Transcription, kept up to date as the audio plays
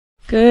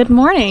Good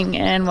morning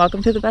and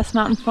welcome to the Best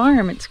Mountain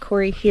Farm. It's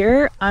Corey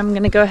here. I'm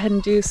going to go ahead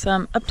and do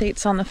some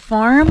updates on the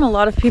farm. A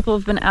lot of people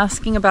have been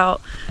asking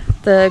about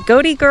the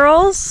Goaty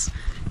girls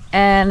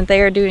and they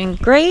are doing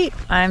great.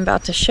 I'm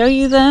about to show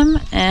you them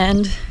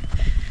and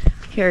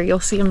here you'll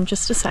see them in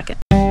just a second.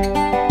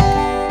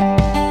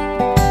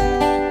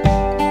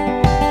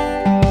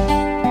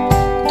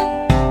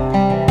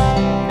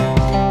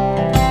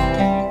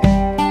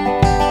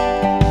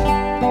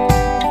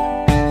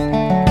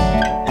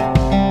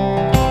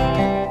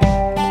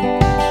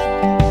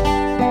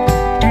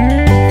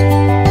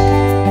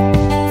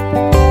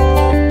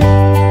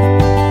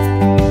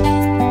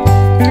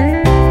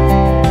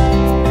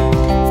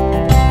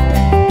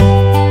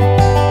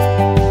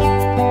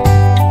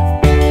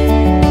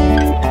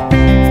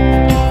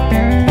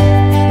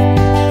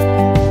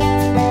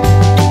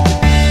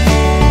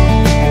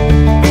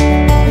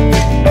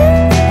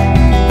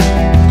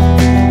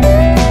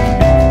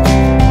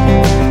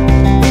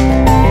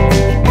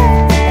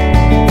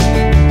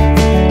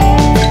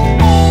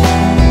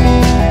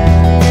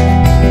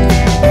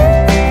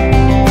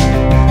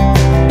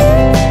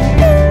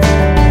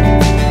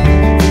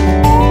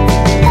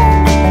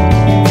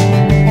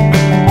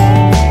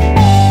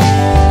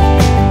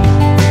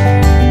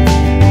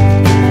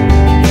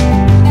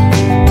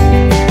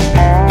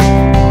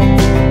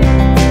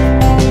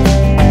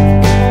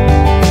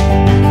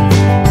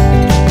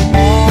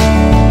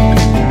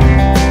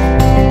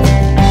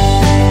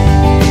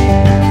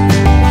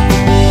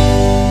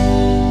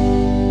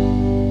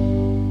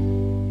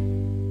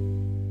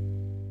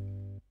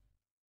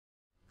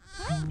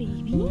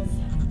 Babies.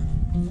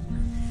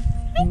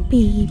 Hi,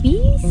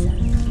 babies.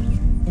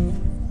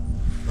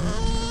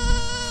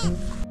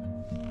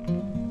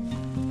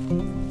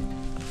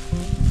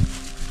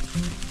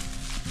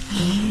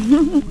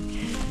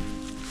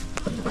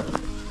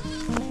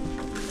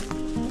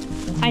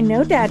 I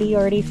know Daddy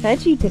already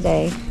fed you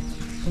today.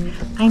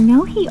 I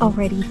know he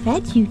already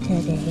fed you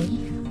today.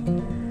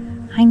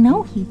 I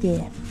know he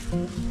did.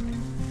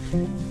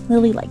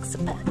 Lily likes the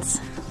pets.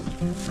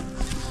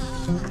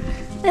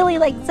 Lily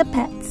likes the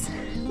pets.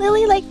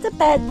 Lily likes the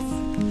pets.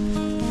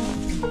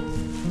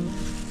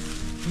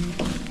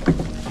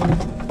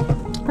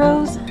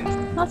 Rose,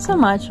 not so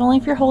much, only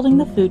if you're holding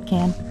the food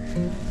can.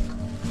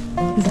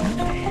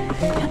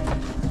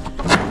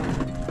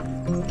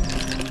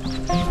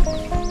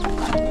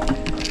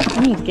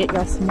 I need to get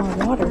y'all some more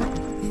water. What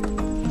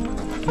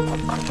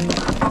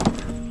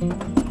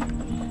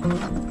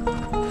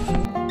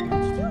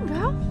you doing,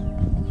 girl?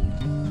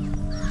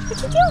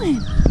 What you doing?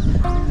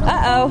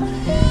 Uh-oh.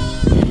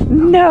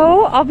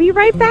 No, I'll be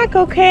right back,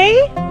 okay?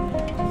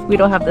 We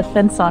don't have the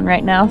fence on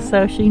right now,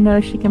 so she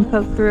knows she can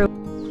poke through.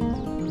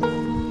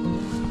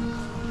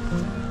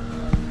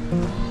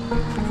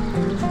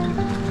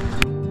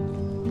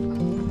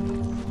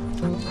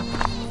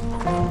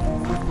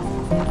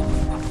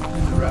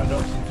 Round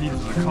up some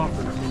pieces of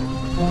copper.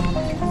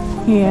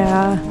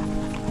 Yeah.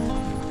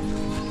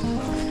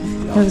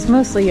 It was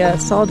mostly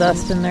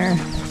sawdust in their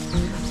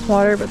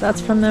water, but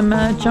that's from them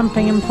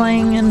jumping and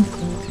playing and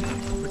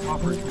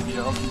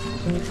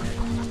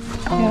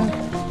yeah.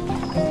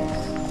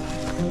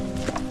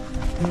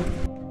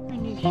 Our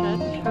new shed,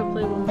 which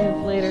hopefully will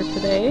move later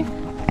today. We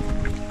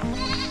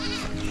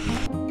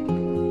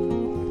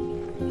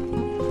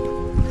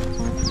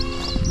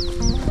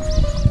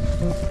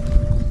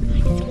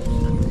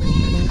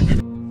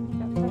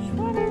got fresh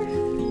water.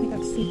 We got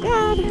to see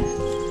Dad.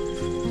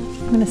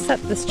 I'm gonna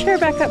set this chair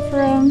back up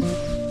for him.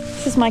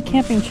 This is my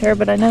camping chair,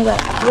 but I know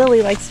that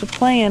Lily likes to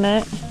play in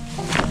it.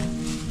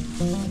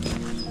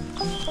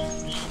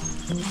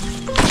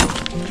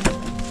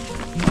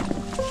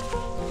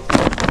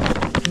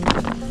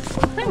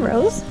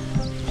 Rose.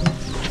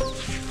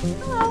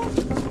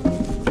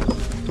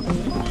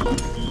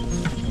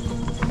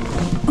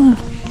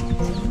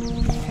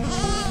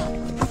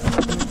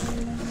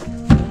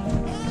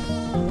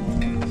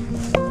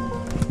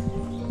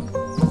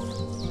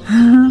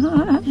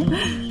 Hello.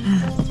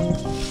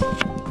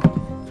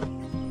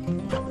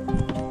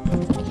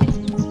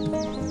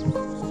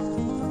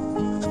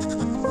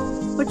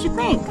 What you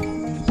think?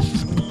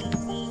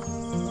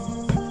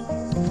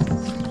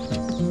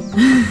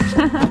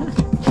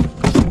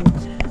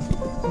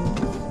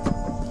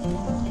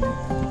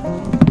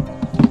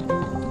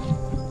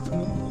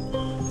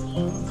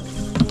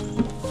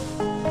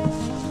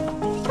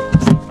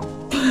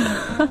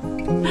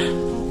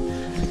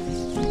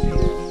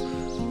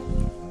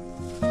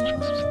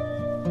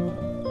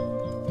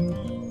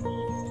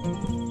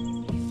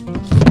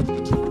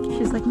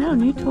 She's like, no,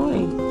 new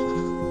toy.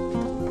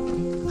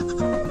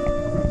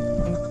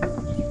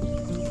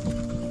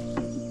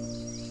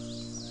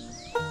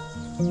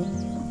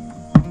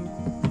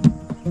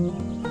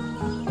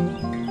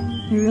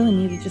 We really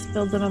need to just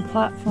build them a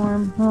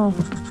platform. Well,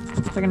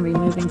 they're going to be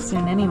moving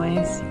soon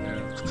anyways.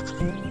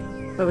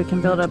 But we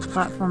can build a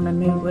platform to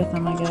move with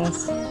them, I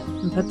guess.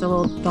 And put the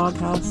little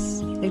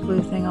doghouse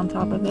igloo thing on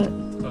top of it.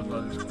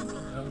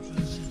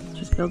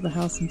 Just build the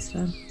house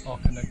instead. All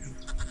connected.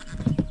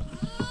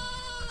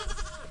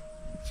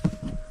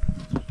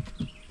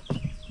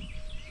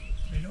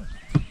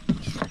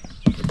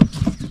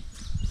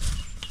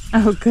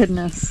 Oh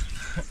goodness.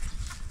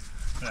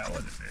 That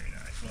wasn't very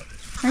nice, was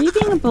it? Are you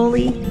being a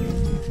bully?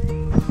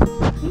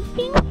 Are you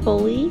being a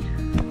bully?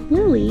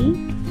 Lily?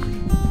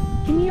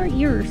 Give me your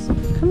ears.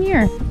 Come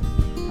here.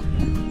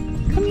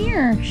 Come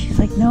here. She's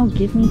like, no,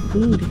 give me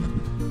food.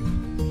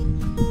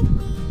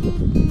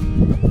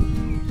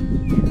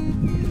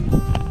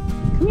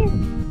 Come here.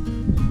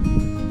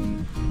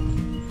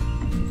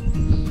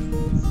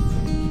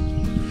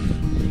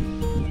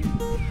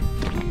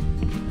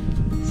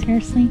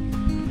 Seriously?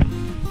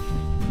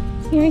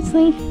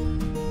 Seriously?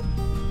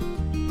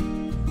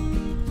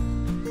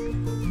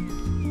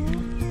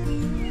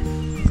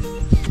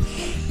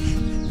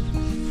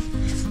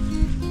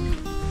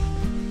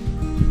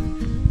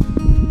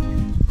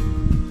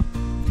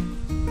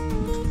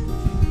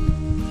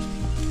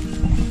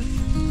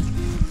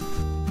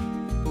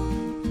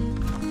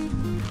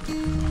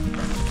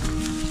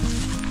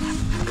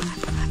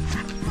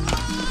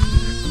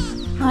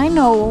 I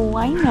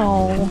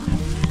know.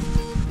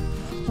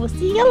 We'll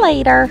see you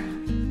later.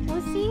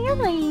 We'll see you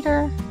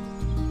later.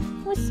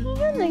 We'll see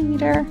you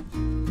later. Hi,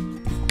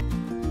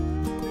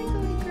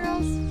 Goody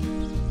girls.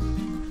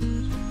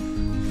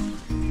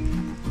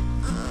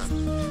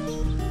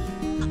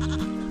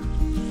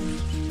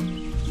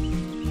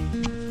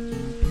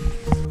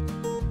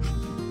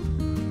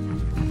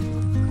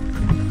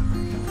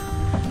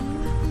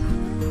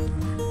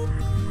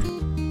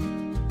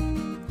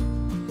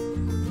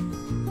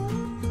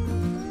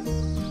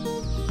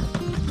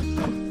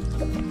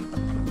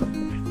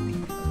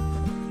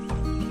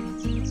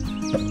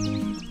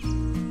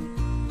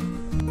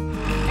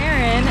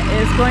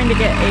 Is going to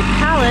get a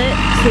pallet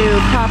to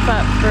prop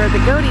up for the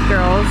Goody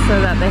girls so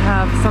that they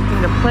have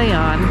something to play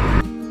on.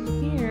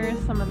 Here's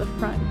some of the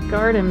front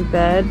garden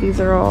bed. These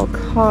are all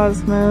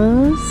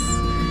cosmos.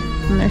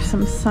 And there's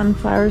some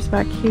sunflowers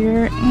back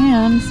here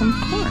and some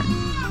corn.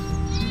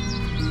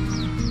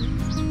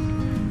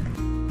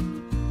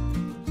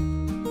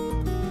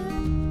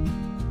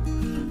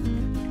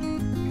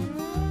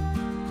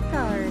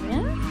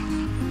 Garden.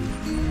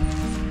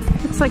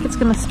 Looks like it's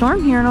gonna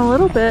storm here in a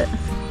little bit.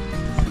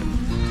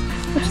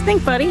 What you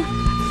think, buddy?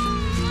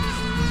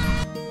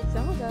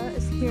 Zelda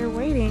is here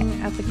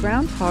waiting at the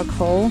groundhog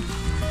hole,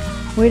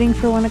 waiting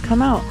for one to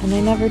come out, and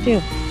they never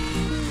do.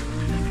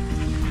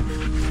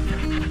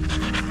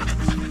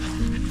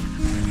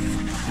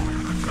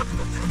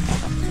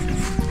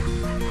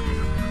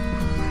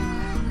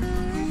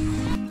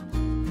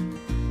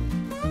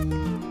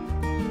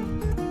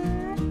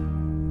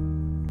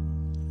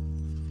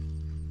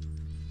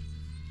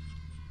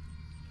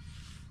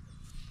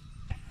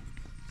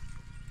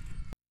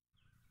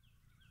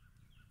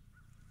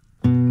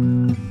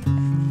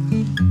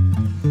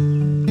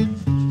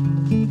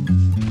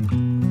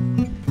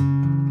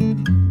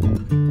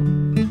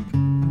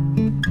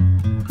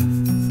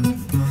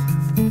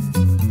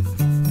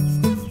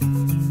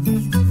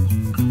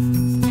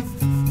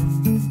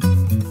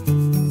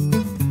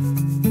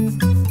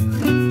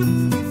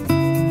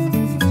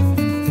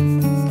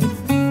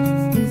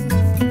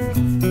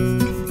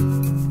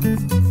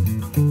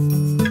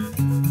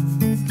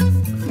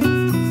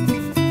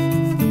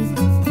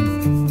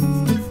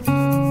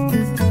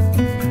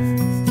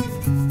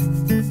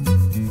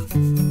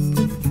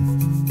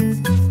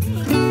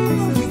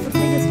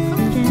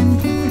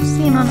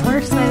 On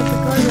our side of the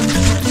garden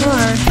so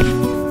far.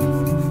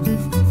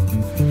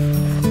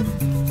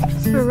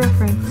 Just for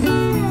reference.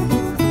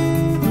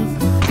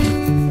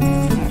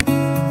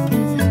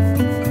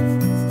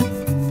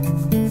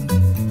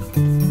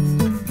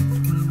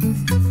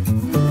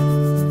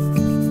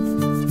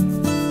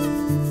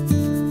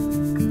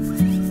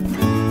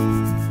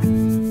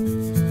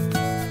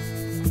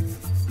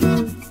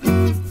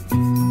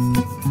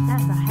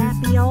 That's a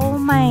happy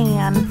old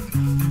man.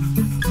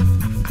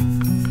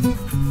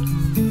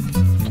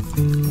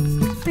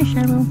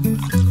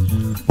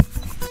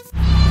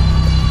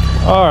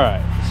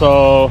 Alright,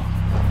 so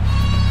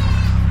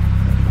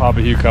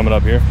Papa Hugh coming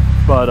up here.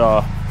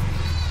 But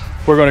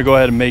we're gonna go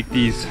ahead and make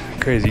these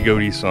crazy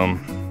goaties some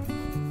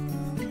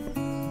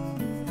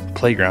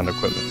playground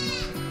equipment.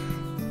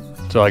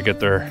 So I get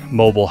their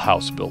mobile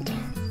house built.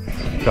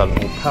 Got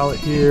an old pallet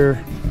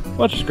here, a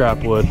bunch of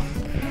scrap wood.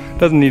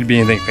 Doesn't need to be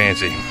anything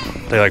fancy.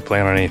 They like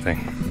playing on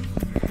anything.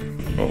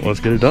 Well, let's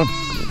get it done.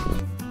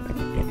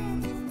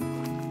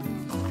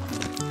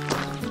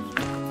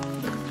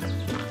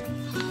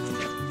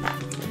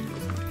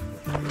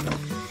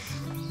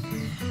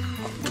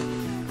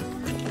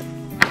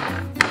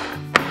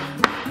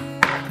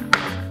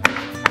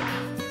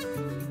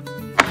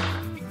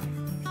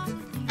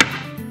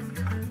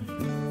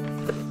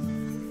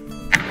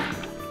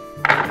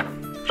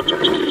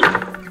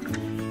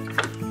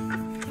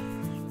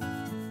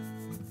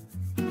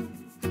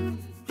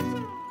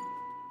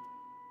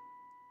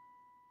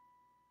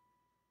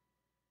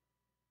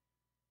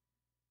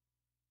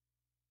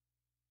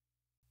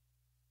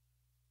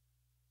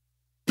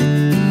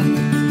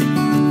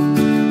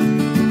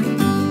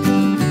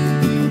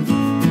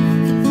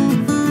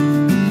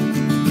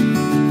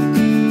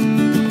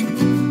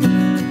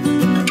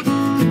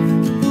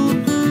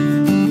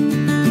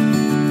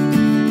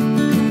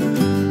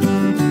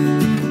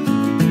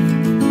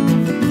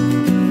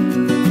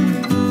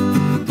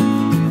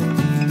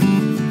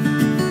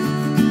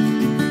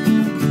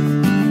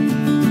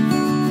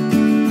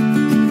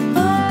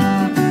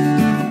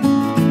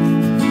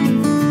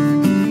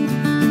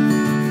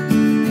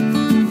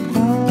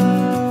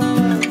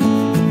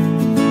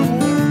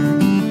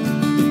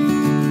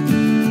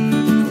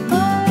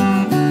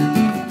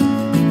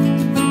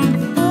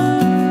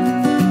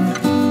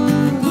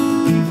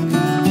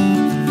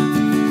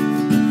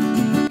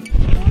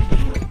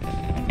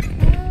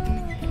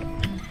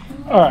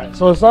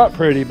 so it's not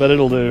pretty, but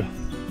it'll do.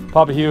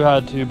 Papa Hugh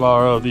had to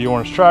borrow the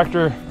orange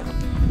tractor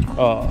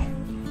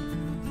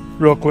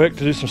real quick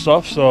to do some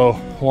stuff, so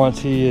once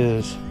he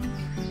is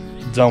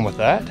done with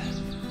that,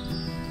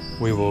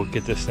 we will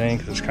get this thing,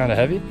 because it's kind of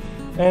heavy,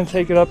 and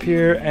take it up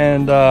here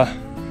and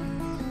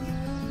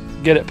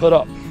get it put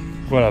up.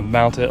 I'm going to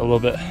mount it a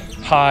little bit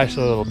high so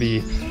it'll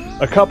be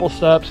a couple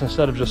steps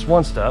instead of just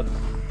one step,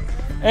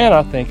 and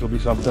I think it'll be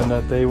something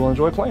that they will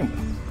enjoy playing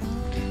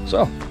with.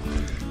 So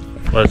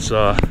let's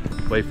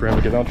wait for him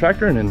to get on the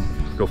tractor and then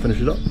go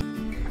finish it up.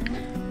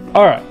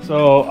 All right,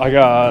 so I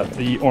got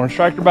the orange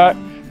tractor back,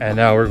 and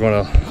now we're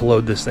going to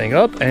load this thing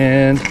up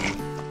and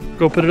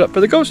go put it up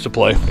for the ghost to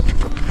play.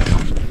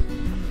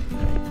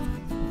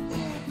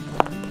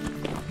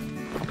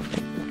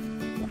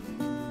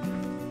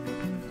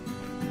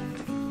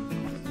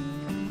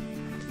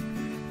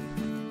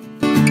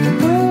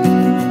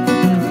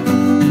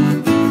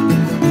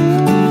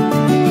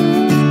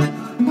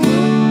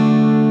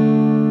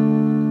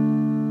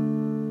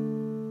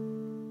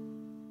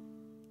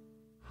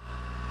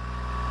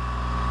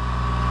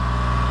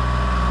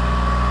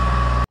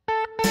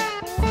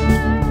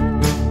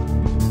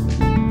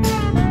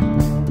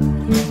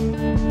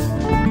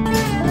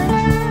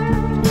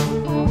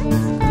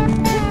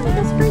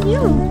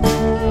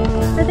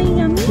 Are they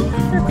yummy?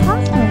 They're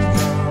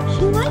cosmos.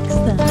 She likes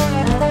them.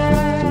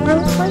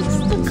 Rose likes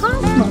the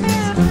cosmos.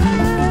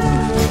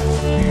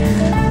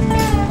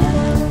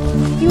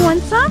 You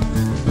want some?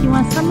 You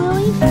want some,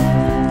 Lily?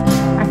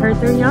 I heard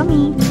they're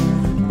yummy.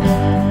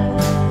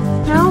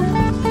 No?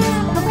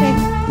 Okay.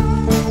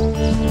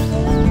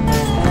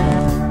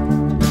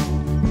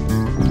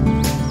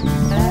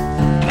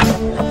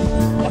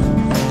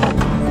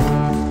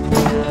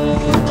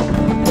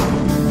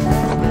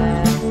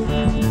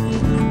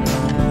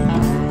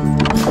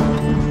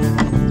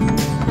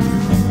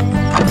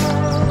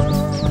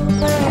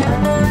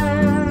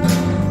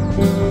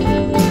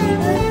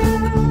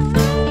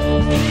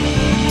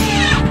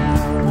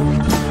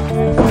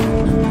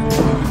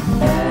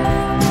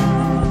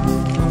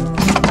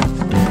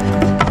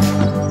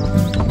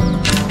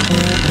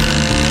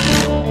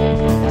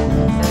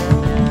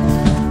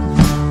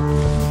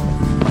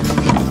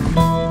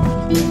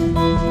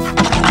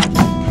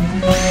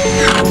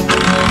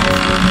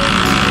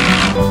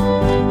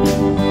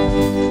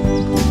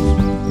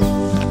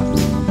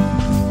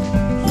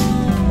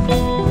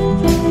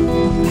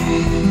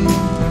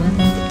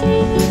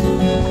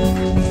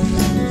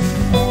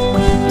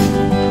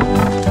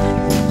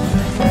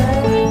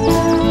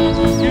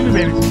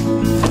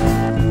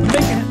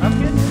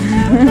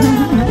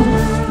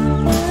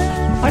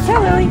 Watch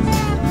out, Lily.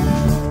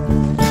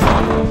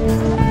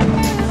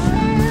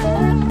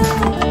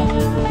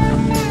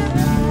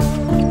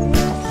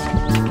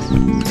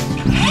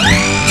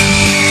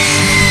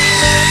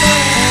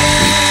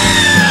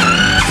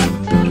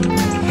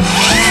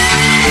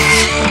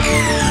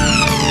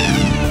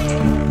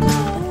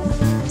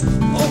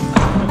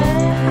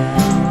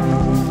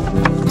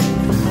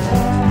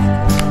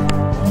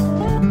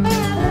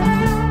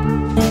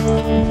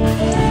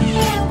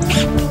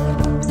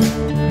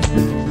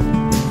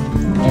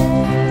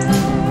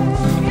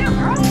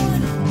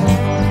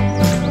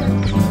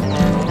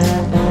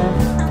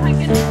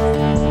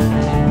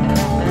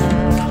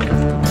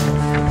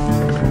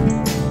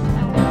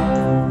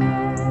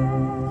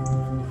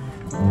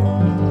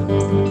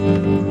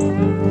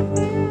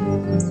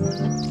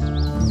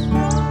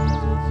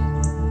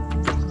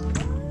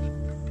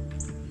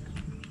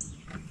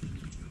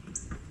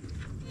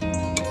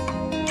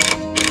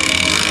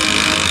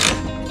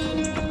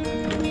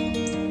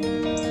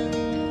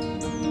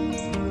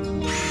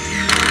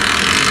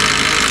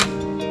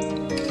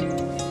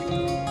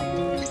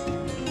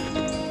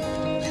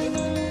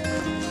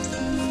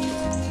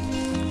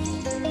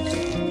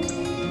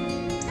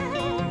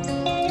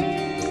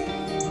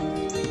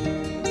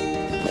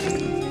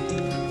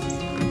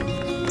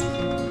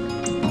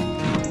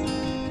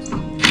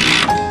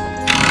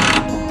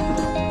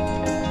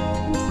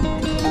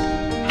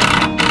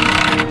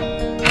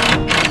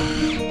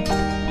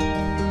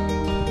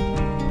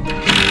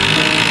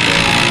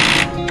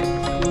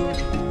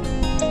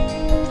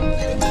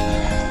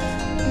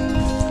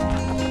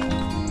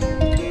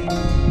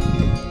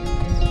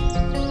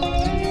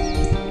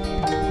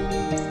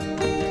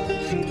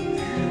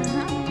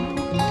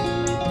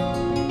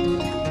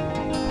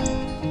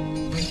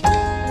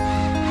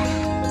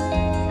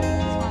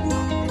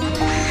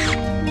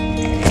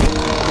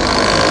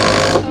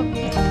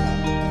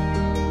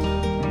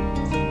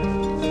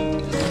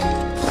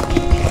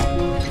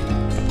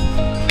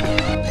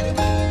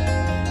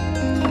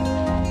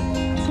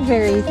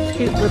 Very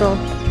cute little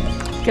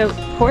goat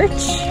porch.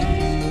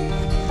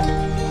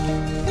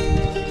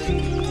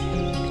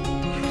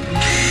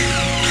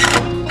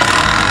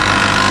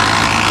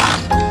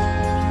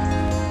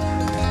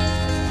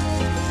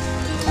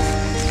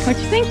 What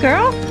you think,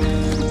 girl?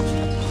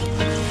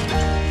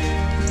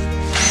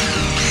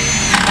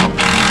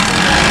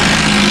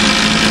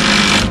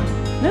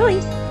 Lily?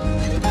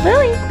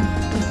 Lily?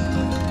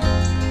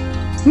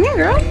 Come here,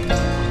 girl.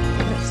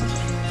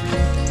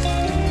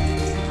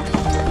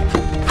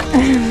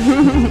 She's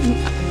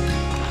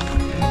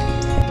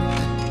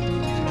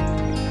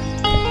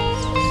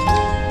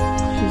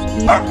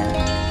eating it.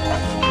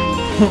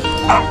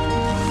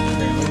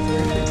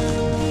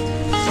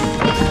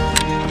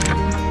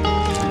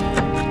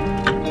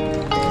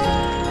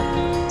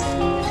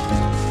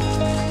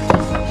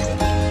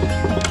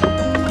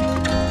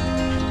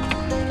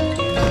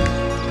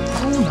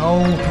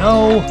 Oh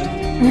no,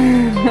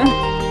 no.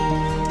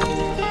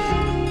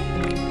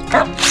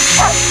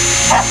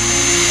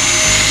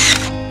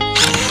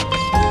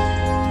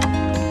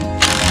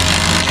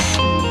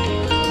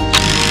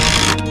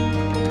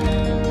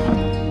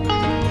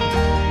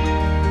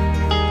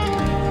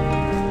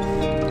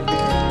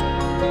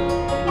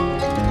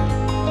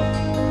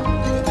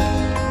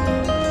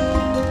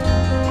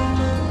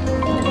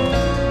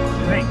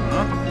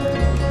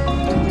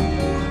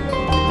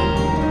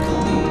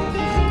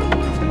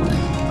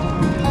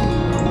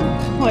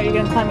 What, you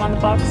gonna climb on the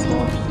box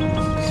stool?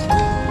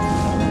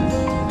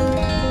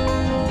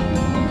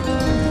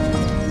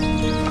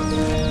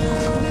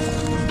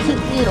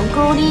 Cute little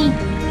goldie.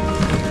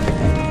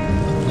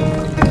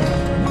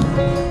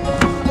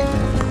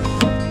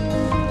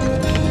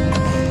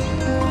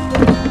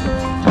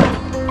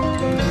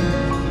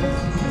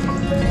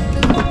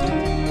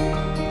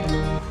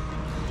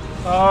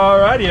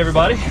 Alrighty,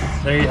 everybody.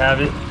 There you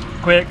have it.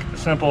 Quick,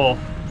 simple,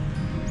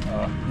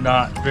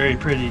 not very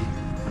pretty,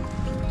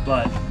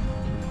 but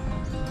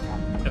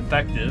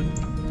effective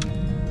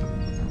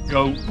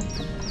goat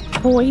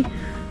toy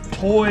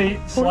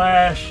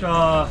slash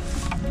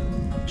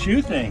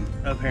chew thing,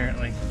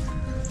 apparently.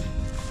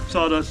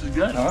 Sawdust is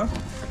good, huh?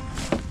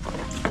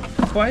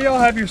 Why y'all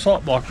have your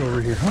salt box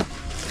over here, huh?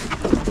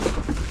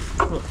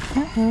 Look.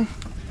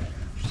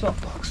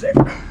 Salt box there.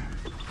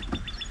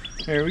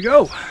 There we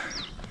go.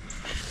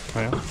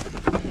 Well,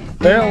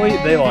 apparently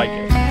they like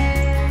it.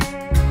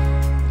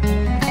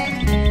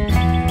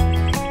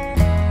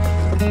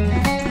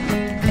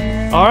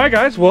 Alright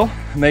guys, well,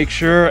 make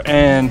sure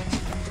and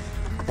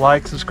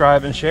like,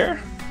 subscribe, and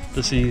share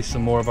to see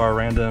some more of our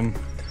random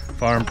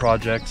farm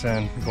projects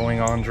and going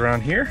on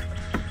around here.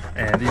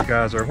 And these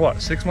guys are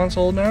what, 6 months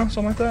old now,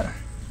 something like that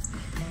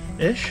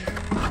ish.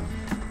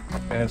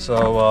 And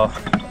so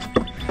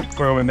we're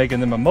going to be making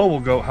them a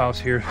mobile goat house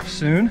here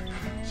soon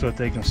so that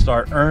they can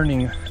start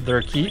earning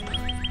their keep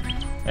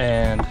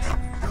and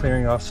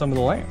clearing off some of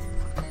the land.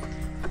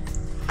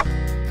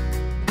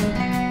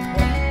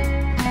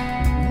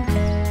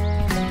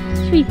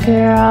 Sweet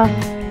girl.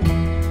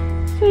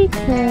 Sweet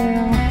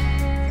girl.